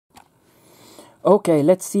Okay,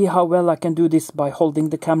 let's see how well I can do this by holding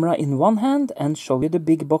the camera in one hand and show you the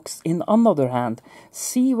big box in another hand.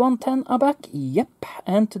 C110 ABAC, yep,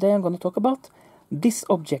 and today I'm going to talk about this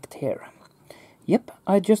object here. Yep,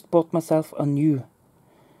 I just bought myself a new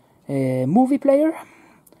movie player,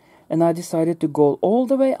 and I decided to go all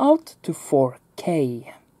the way out to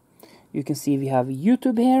 4K. You can see we have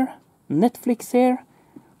YouTube here, Netflix here,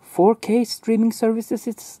 4K streaming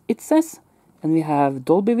services it says, and we have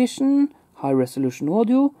Dolby Vision, high resolution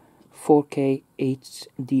audio, 4K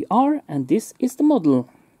HDR, and this is the model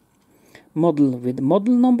with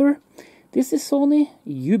model number. This is Sony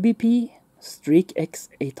UBP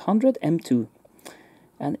X800M2,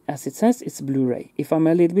 and as it says, it's Blu-ray. If I'm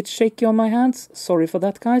a little bit shaky on my hands, sorry for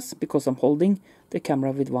that guys, because I'm holding the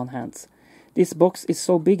camera with one hand. This box is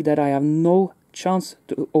so big that I have no chance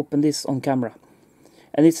to open this on camera,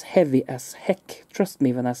 and it's heavy as heck, trust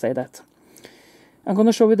me when I say that. I'm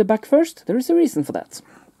gonna show you the back first. There is a reason for that.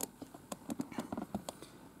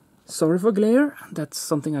 Sorry for glare, that's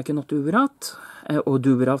something I cannot do without. I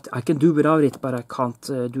can do without it, but I can't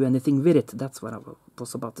do anything with it. That's what I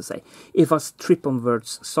was about to say. If I trip on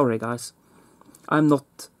words, sorry guys. I'm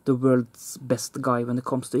not the world's best guy when it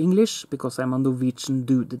comes to English, because I'm a Norwegian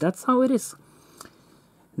dude. That's how it is.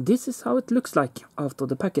 This is how it looks like after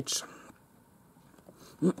the package.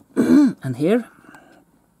 And here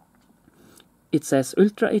it says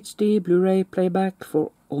Ultra HD Blu-ray playback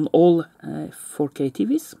on all 4K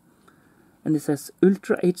TVs. And it says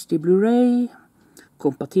Ultra HD Blu-ray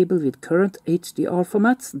compatible with current HDR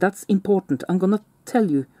formats. That's important. I'm gonna tell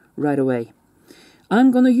you right away. I'm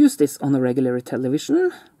gonna use this on a regular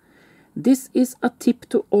television. This is a tip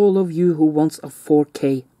to all of you who wants a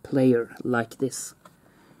 4K player like this.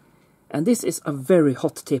 And this is a very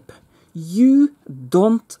hot tip. You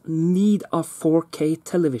don't need a 4K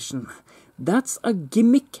television. That's a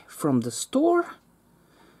gimmick from the store.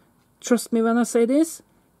 Trust me when I say this,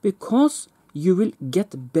 because you will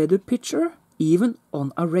get better picture even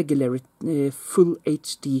on a regular full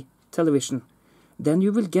HD television than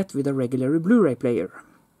you will get with a regular Blu-ray player.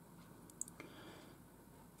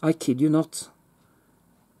 I kid you not.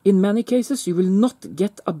 In many cases you will not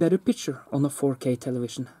get a better picture on a 4K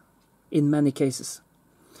television. In many cases.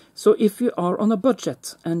 So if you are on a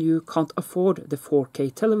budget and you can't afford the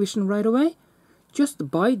 4K television right away,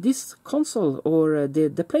 just buy this console or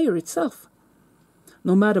the player itself.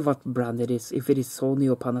 No matter what brand it is, if it is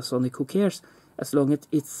Sony or Panasonic, who cares? As long as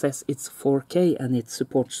it says it's 4K and it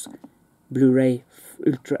supports Blu-ray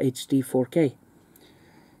Ultra HD 4K.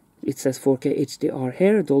 It says 4K HDR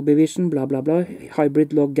here, Dolby Vision, blah blah blah,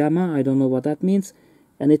 hybrid log gamma, I don't know what that means.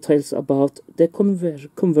 And it tells about the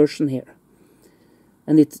conversion here.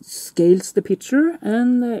 And it scales the picture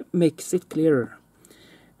and makes it clearer.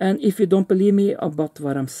 And if you don't believe me about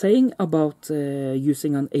what I'm saying about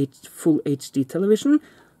using an full HD television,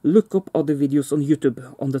 look up other videos on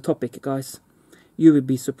YouTube on the topic, guys. You will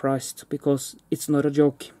be surprised, because it's not a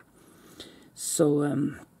joke. So,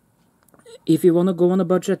 if you want to go on a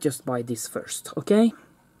budget, just buy this first, okay?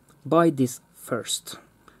 Buy this first.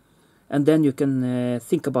 And then you can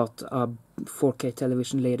think about a 4K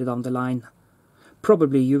television later down the line.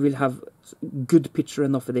 Probably you will have good picture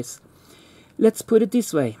enough of this. Let's put it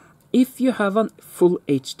this way. If you have a full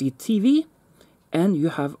HD TV and you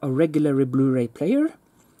have a regular Blu-ray player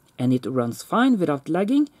and it runs fine without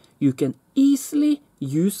lagging, you can easily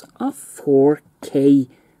use a 4K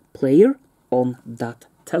player on that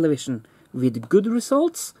television with good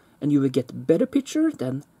results, and you will get better picture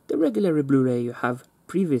than the regular Blu-ray you have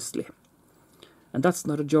previously. And that's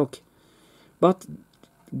not a joke. But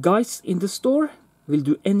guys in the store will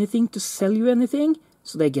do anything to sell you anything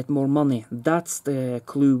so they get more money. That's the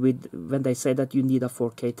clue with when they say that you need a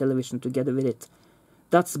 4K television together with it.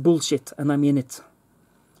 That's bullshit, and I mean it.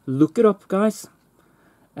 Look it up, guys.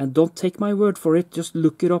 And don't take my word for it, just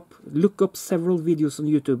look it up. Look up several videos on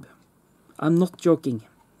YouTube. I'm not joking.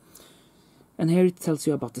 And here it tells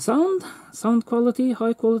you about the sound quality,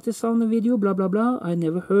 high quality sound and video, blah blah blah. I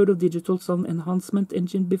never heard of digital sound enhancement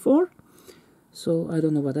engine before, so I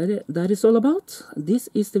don't know what that is all about. This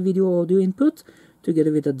is the video audio input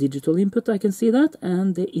together with a digital input, I can see that,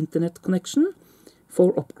 and the internet connection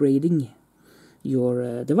for upgrading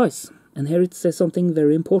your device. And here it says something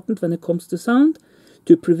very important when it comes to sound.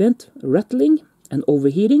 To prevent rattling and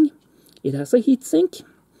overheating, it has a heatsink.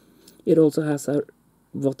 It also has a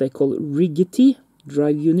what they call rigidity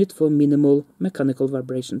drive unit for minimal mechanical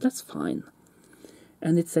vibration. That's fine.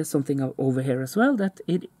 And it says something over here as well, that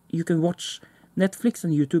you can watch Netflix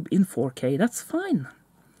and YouTube in 4K. That's fine.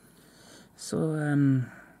 So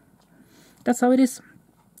that's how it is.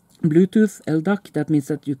 Bluetooth LDAC, that means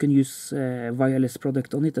that you can use wireless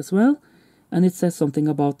product on it as well. And it says something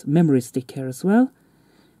about memory stick here as well.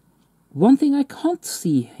 One thing I can't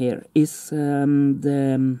see here is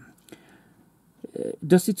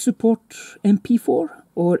does it support MP4,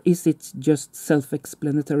 or is it just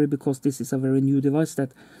self-explanatory because this is a very new device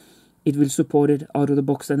that it will support it out of the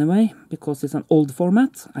box anyway, because it's an old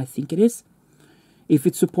format? I think it is. If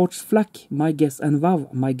it supports FLAC, my guess, and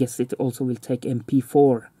WAV, my guess it also will take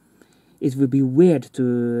MP4. It will be weird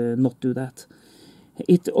to not do that.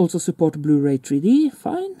 It also supports Blu-ray 3D,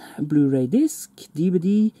 fine. Blu-ray disc,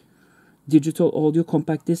 DVD, digital audio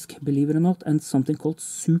compact disc, believe it or not, and something called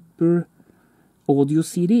Super Audio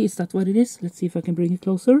CD. Is that what it is? Let's see if I can bring it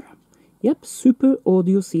closer. Yep, Super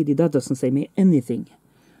Audio CD. That doesn't say me anything,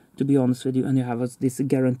 to be honest with you. And you have this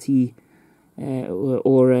guarantee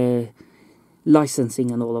or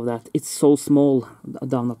licensing and all of that. It's so small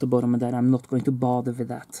down at the bottom that I'm not going to bother with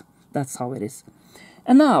that. That's how it is.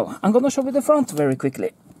 And now I'm going to show you the front very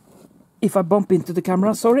quickly. If I bump into the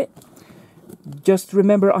camera, sorry. Just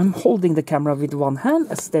remember, I'm holding the camera with one hand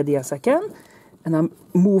as steady as I can, and I'm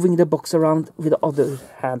moving the box around with the other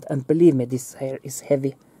hand. And believe me, this hair is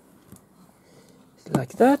heavy.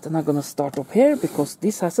 Like that. And I'm going to start up here because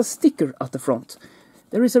this has a sticker at the front.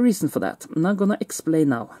 There is a reason for that, and I'm going to explain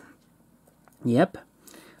now. Yep,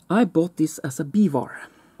 I bought this as a B-var.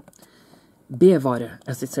 B-var,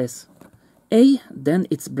 as it says. A, then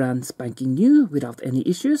it's brand spanking new without any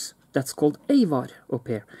issues. That's called A-var up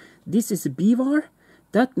here. This is a B-var.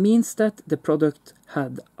 That means that the product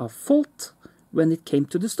had a fault when it came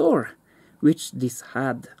to the store, which this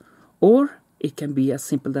had. Or it can be as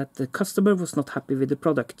simple that the customer was not happy with the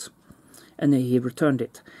product and he returned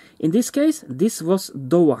it. In this case, this was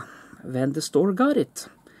DOA when the store got it.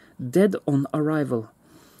 Dead on arrival.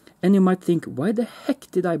 And you might think, why the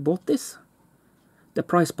heck did I bought this? The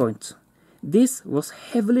price point. This was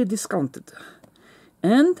heavily discounted.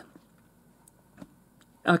 And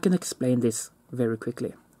I can explain this very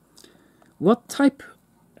quickly. What type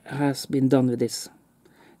has been done with this?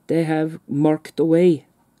 They have marked away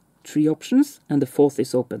 3 options and the 4th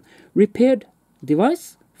is open. Repaired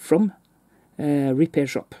device from repair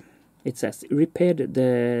shop. It says repaired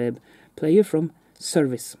the player from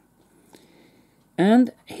service.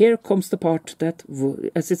 And here comes the part that,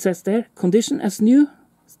 as it says there, condition as new,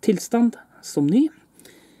 tilstand som ny.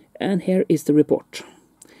 And here is the report.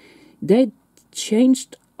 They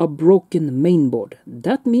changed a broken mainboard.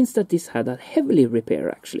 That means that this had a heavily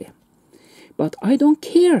repair actually. But I don't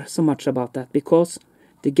care so much about that because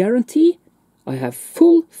the guarantee, I have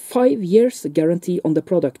full 5 years guarantee on the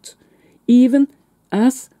product, even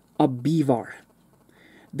as a B-var.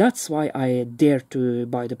 That's why I dare to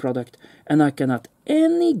buy the product, and I can at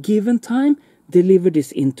any given time deliver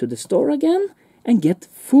this into the store again and get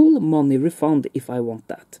full money refund if I want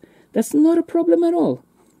that. That's not a problem at all.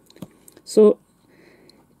 So,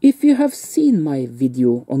 if you have seen my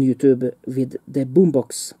video on YouTube with the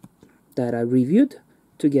boombox that I reviewed,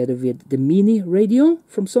 together with the mini radio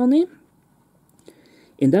from Sony,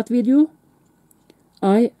 in that video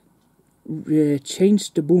I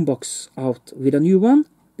changed the boombox out with a new one,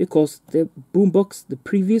 because the boombox, the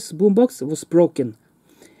previous boombox, was broken.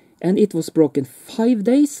 And it was broken 5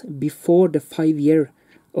 days before the 5-year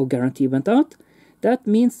of guarantee went out. That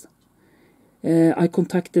means I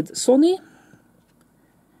contacted Sony,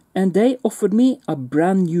 and they offered me a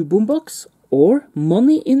brand new boombox or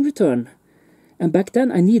money in return. And back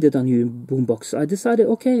then I needed a new boombox. So I decided,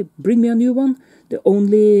 okay, bring me a new one. The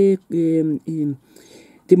only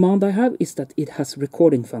demand I have is that it has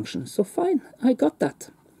recording function. So fine, I got that.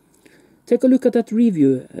 Take a look at that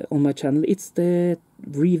review on my channel. It's the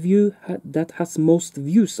review that has most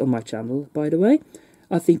views on my channel, by the way.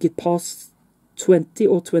 I think it passed 20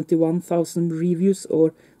 or 21,000 reviews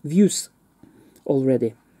or views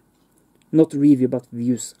already. Not review, but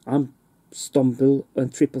views. I'm stumble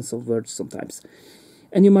and trip on some words sometimes.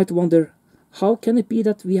 And you might wonder, how can it be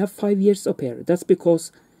that we have 5 years up here? That's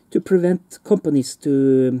because to prevent companies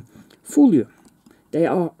to fool you. They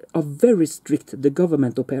are very strict. The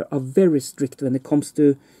government up here are very strict when it comes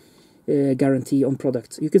to guarantee on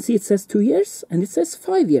products. You can see it says 2 years and it says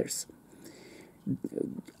 5 years.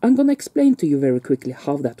 I'm gonna explain to you very quickly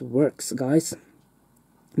how that works, guys.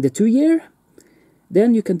 The 2 year,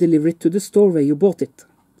 then you can deliver it to the store where you bought it.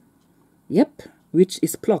 Yep, which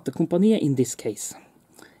is Platekompaniet in this case.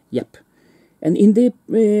 Yep. And in the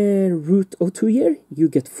route of 2 year, you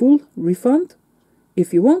get full refund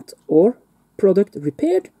if you want, or product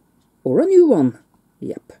repaired, or a new one.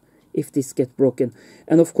 Yep, if this gets broken.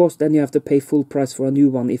 And of course, then you have to pay full price for a new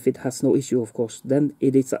one if it has no issue, of course. Then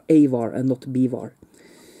it is a A-var and not B-var.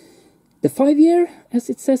 the 5 year, as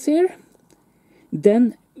it says here.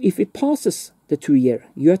 Then if it passes the 2 year,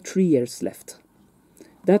 you have 3 years left.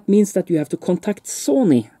 That means that you have to contact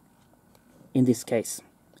Sony, in this case,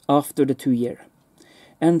 after the 2 year.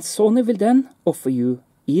 And Sony will then offer you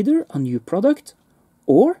either a new product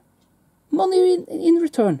or money in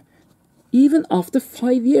return, even after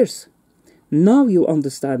 5 years. Now you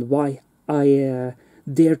understand why I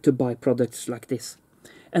dare to buy products like this.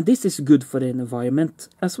 And this is good for the environment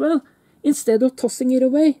as well. Instead of tossing it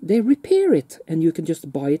away, they repair it, and you can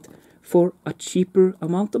just buy it for a cheaper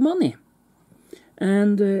amount of money.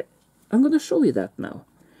 And I'm going to show you that now.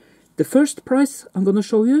 The first price I'm going to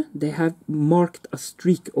show you, they have marked a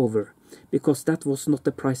streak over, because that was not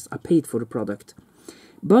the price I paid for the product.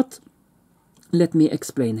 But let me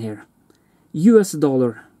explain here. US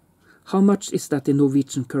dollar. How much is that in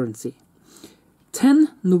Norwegian currency? 10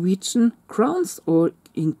 Norwegian crowns, or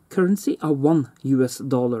in currency, are $1 US.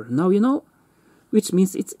 Now you know, which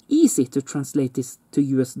means it's easy to translate this to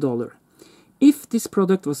US dollar. If this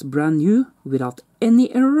product was brand new, without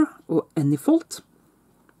any error or any fault,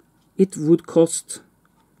 it would cost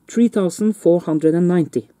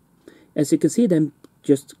 3,490. As you can see, they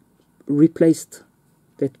just replaced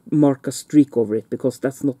that mark a streak over it, because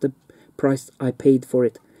that's not the price I paid for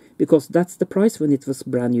it, because that's the price when it was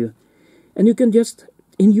brand new. And you can just,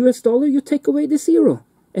 in US dollar, you take away the 0,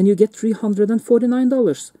 and you get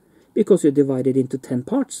 $349, because you divide it into 10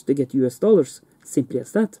 parts to get US dollars, simply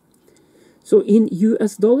as that. So in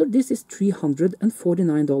US dollar, this is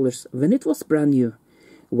 $349 when it was brand new.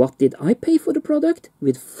 What did I pay for the product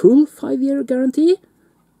with full 5-year guarantee?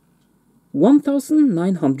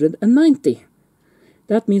 $1,990.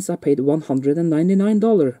 That means I paid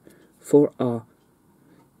 $199 for a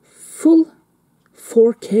full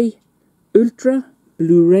 4K Ultra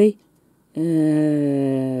Blu-ray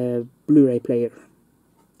player.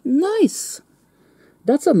 Nice!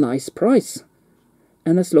 That's a nice price.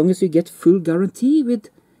 And as long as you get full guarantee with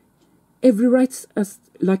every rights as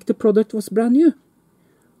like the product was brand new,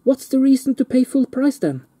 what's the reason to pay full price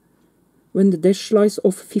then? When they slice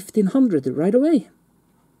off $1,500 right away.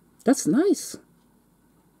 That's nice.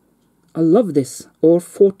 I love this. Or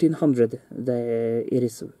 $1,400. It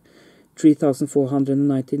is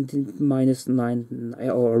 3,419 minus 9.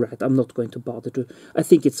 Alright, I'm not going to bother to. I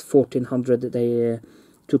think it's 1,400 they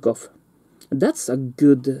took off. That's a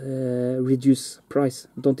good reduced price,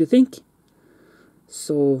 don't you think?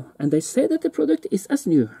 So, and they say that the product is as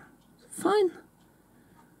new. Fine.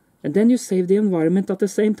 And then you save the environment at the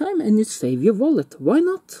same time, and you save your wallet. Why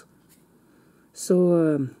not?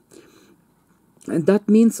 So, and that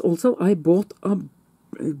means also I bought a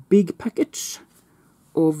big package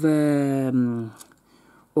of new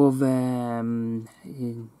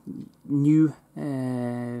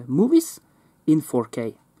movies in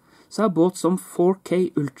 4K. So I bought some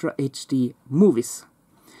 4K Ultra HD movies.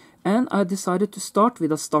 And I decided to start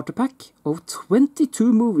with a starter pack of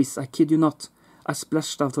 22 movies. I kid you not. I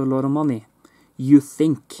splashed out a lot of money. You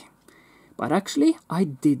think. But actually, I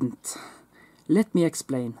didn't. Let me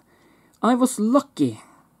explain. I was lucky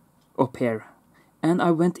up here. And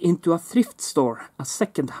I went into a thrift store, a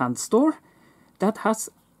second-hand store, that has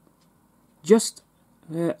just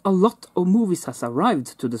a lot of movies has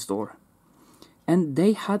arrived to the store. And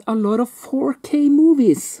they had a lot of 4K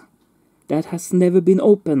movies that has never been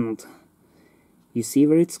opened. You see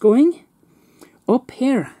where it's going? Up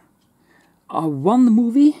here, one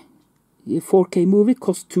movie, a 4K movie,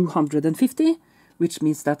 costs $250, which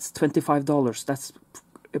means that's $25. That's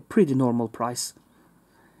a pretty normal price.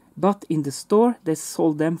 But in the store, they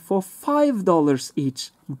sold them for $5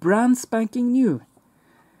 each, brand spanking new.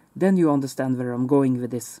 Then you understand where I'm going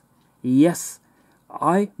with this. Yes,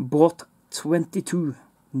 I bought 22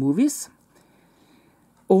 movies.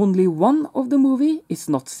 Only one of the movie is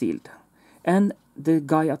not sealed. And the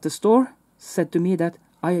guy at the store said to me that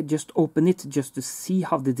I just open it just to see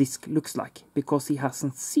how the disc looks like, because he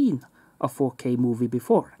hasn't seen a 4K movie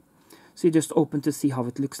before. So he just opened to see how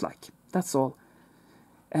it looks like. That's all.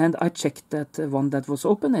 And I checked that one that was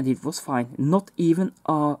open, and it was fine. Not even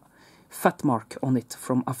a fat mark on it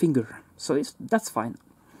from a finger. So that's fine.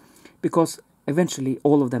 Because eventually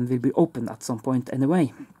all of them will be open at some point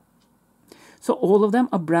anyway. So all of them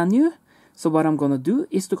are brand new. So what I'm gonna do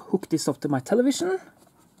is to hook this up to my television.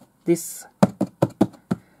 This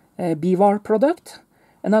BVAR product.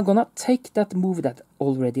 And I'm gonna take that movie that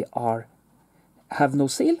already have no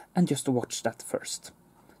seal and just watch that first.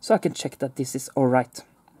 So I can check that this is alright.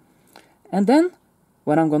 And then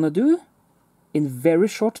what I'm gonna do in very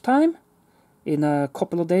short time, in a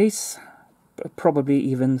couple of days, probably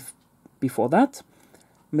even before that,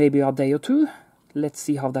 maybe a day or two, let's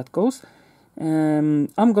see how that goes.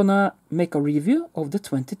 I'm gonna make a review of the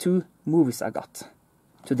 22 movies I got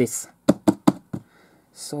to this.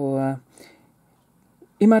 So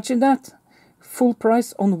imagine that. Full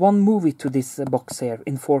price on one movie to this box here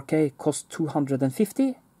in 4K cost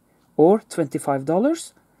 $250 or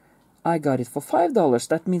 $25. I got it for $5.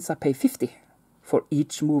 That means I pay $50 for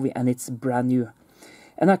each movie, and it's brand new.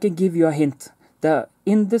 And I can give you a hint.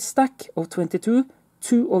 In the stack of 22,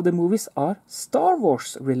 2 of the movies are Star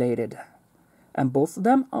Wars related. And both of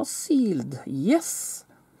them are sealed. Yes!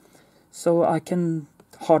 So I can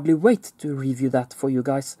hardly wait to review that for you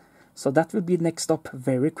guys. So that will be next up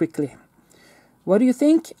very quickly. What do you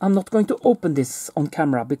think? I'm not going to open this on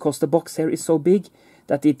camera because the box here is so big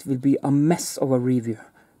that it will be a mess of a review.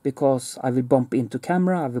 Because I will bump into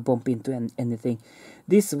camera, I will bump into anything.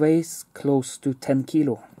 This weighs close to 10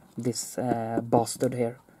 kilo, this bastard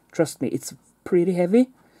here. Trust me, it's pretty heavy.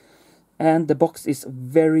 And the box is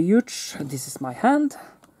very huge. This is my hand.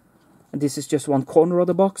 And this is just one corner of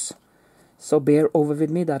the box. So bear over with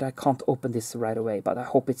me that I can't open this right away. But I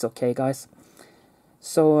hope it's okay, guys.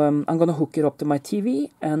 So I'm gonna hook it up to my TV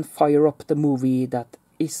and fire up the movie that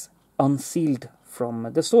is unsealed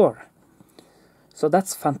from the store. So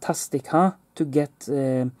that's fantastic, huh? To get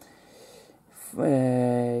a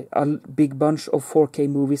big bunch of 4K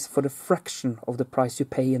movies for the fraction of the price you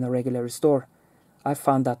pay in a regular store. I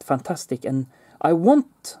found that fantastic, and I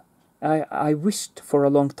wished for a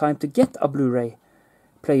long time to get a Blu-ray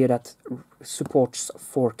player that supports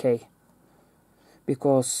 4K.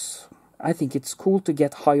 Because I think it's cool to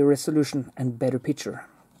get higher resolution and better picture.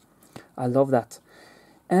 I love that.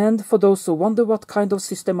 And for those who wonder what kind of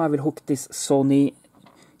system I will hook this Sony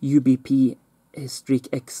UBP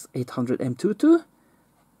X800M2 to,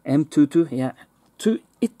 to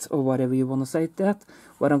it, or whatever you want to say that,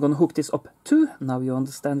 what I'm going to hook this up to, now you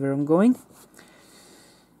understand where I'm going.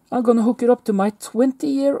 I'm going to hook it up to my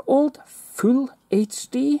 20-year-old full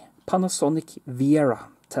HD Panasonic Viera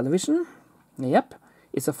television. Yep,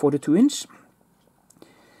 it's a 42-inch.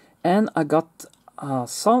 And I got a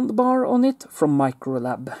soundbar on it from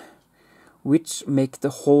Microlab, which make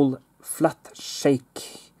the whole flat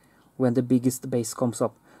shake when the biggest bass comes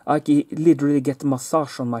up. I can literally get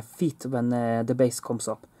massage on my feet when the bass comes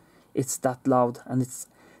up. It's that loud, and it's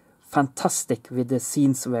fantastic with the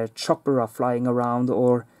scenes where chopper are flying around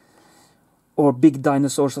or big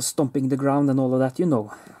dinosaurs are stomping the ground and all of that. You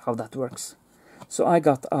know how that works. So I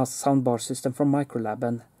got a soundbar system from Microlab,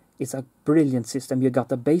 and it's a brilliant system. You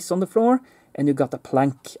got a bass on the floor and you got a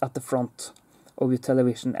plank at the front of your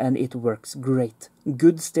television, and it works great.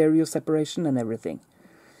 Good stereo separation and everything.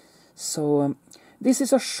 So this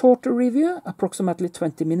is a shorter review, approximately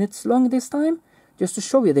 20 minutes long this time, just to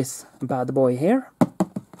show you this bad boy here.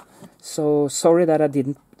 So sorry that I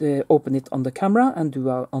didn't open it on the camera and do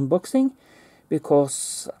an unboxing,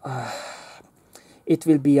 because it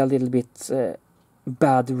will be a little bit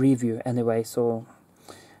bad review anyway, so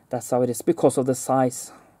that's how it is, because of the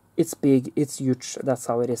size. It's big, it's huge, that's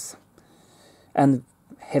how it is. And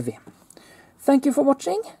heavy. Thank you for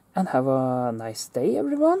watching, and have a nice day,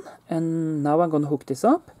 everyone. And now I'm gonna hook this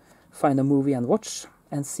up, find a movie and watch,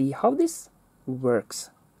 and see how this works.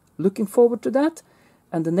 Looking forward to that.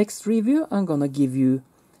 And the next review, I'm gonna give you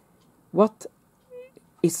what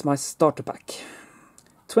is my starter pack.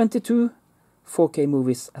 22 4K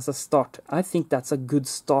movies as a start. I think that's a good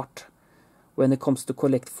start when it comes to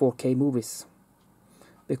collect 4K movies.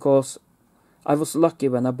 Because I was lucky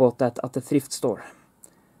when I bought that at the thrift store.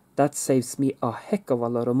 That saves me a heck of a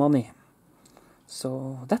lot of money.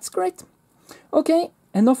 So that's great. Okay,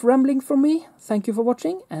 enough rambling from me. Thank you for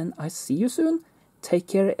watching, and I see you soon. Take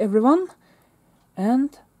care, everyone.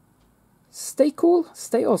 And stay cool,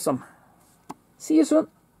 stay awesome. See you soon.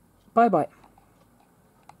 Bye-bye.